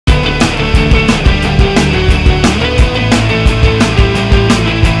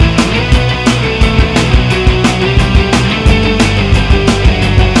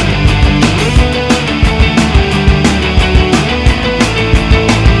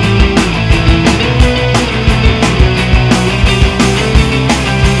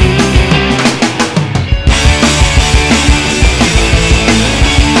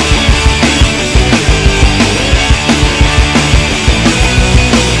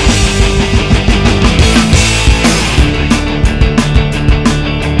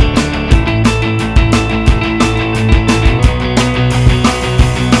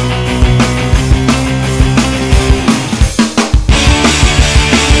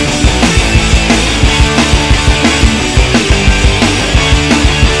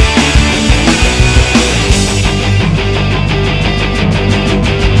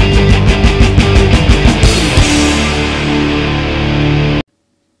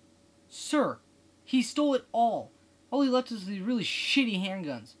He stole it all. All he left is these really shitty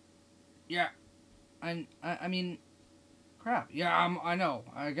handguns. Yeah. I mean... Crap. Yeah, I know.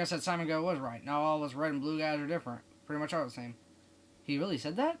 I guess that Simon guy was right. Now all of us red and blue guys are different. Pretty much all the same. He really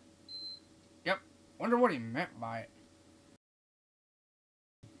said that? Yep. Wonder what he meant by it.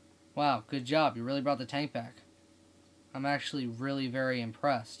 Wow, good job. You really brought the tank back. I'm actually really very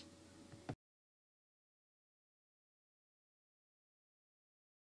impressed.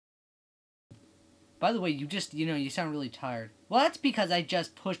 By the way, you sound really tired. Well, that's because I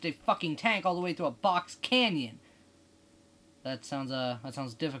just pushed a fucking tank all the way through a box canyon. That sounds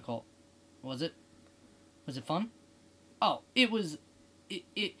difficult. Was it? Was it fun? Oh,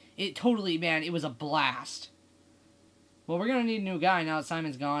 it totally, man, it was a blast. Well, we're gonna need a new guy now that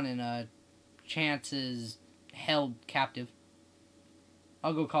Simon's gone and, Chance is held captive.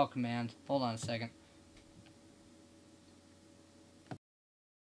 I'll go call command. Hold on a second.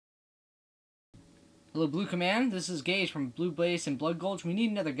 Hello, Blue Command. This is Gage from Blue Base and Blood Gulch. We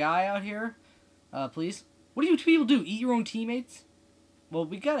need another guy out here, please. What do you people do? Eat your own teammates? Well,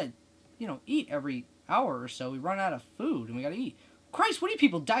 we gotta, eat every hour or so. We run out of food and we gotta eat. Christ, what are you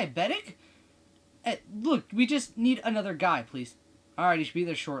people, diabetic? Look, we just need another guy, please. Alright, he should be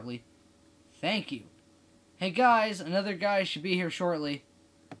there shortly. Thank you. Hey guys, another guy should be here shortly.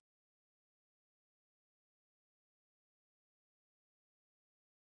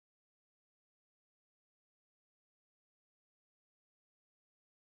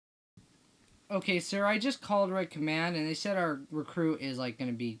 Okay, sir, I just called Red Command, and they said our recruit is,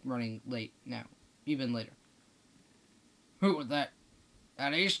 gonna be running late now. Even later. Who was that?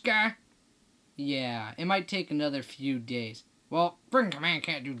 That ace guy? Yeah, it might take another few days. Well, Red Command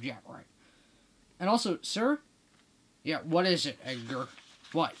can't do jack right. And also, sir? Yeah, what is it, Edgar?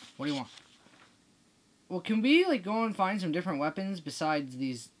 What? What do you want? Well, can we, go and find some different weapons besides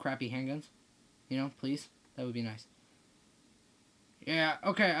these crappy handguns? Please? That would be nice. Yeah,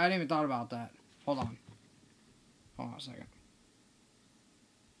 okay, I hadn't even thought about that. Hold on. Hold on a second.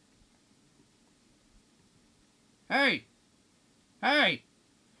 Hey! Hey!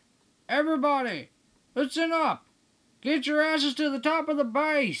 Everybody! Listen up! Get your asses to the top of the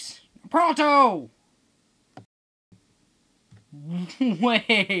base! Pronto!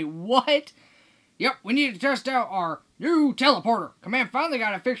 Wait, what? Yep, we need to test out our new teleporter. Command finally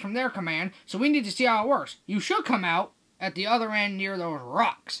got it fixed from their command, so we need to see how it works. You should come out at the other end near those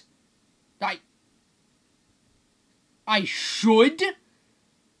rocks. I should?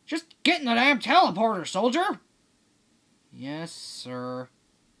 Just get in the damn teleporter, soldier! Yes, sir.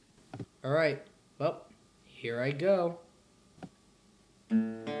 Alright, well, here I go.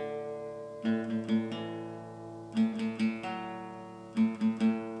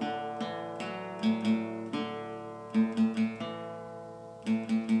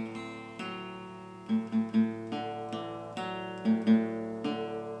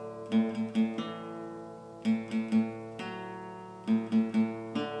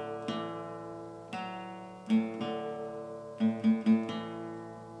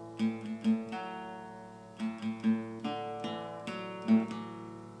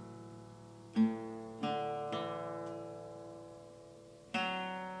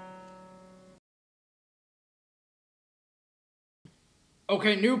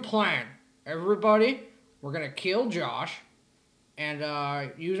 Okay, new plan. Everybody, we're gonna kill Josh and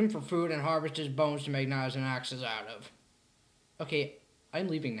use him for food and harvest his bones to make knives and axes out of. Okay, I'm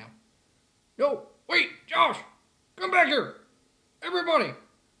leaving now. No, wait, Josh! Come back here! Everybody!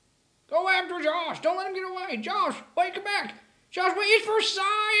 Go after Josh! Don't let him get away! Josh, wait, come back! Josh, wait, it's for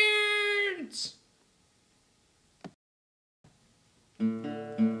science!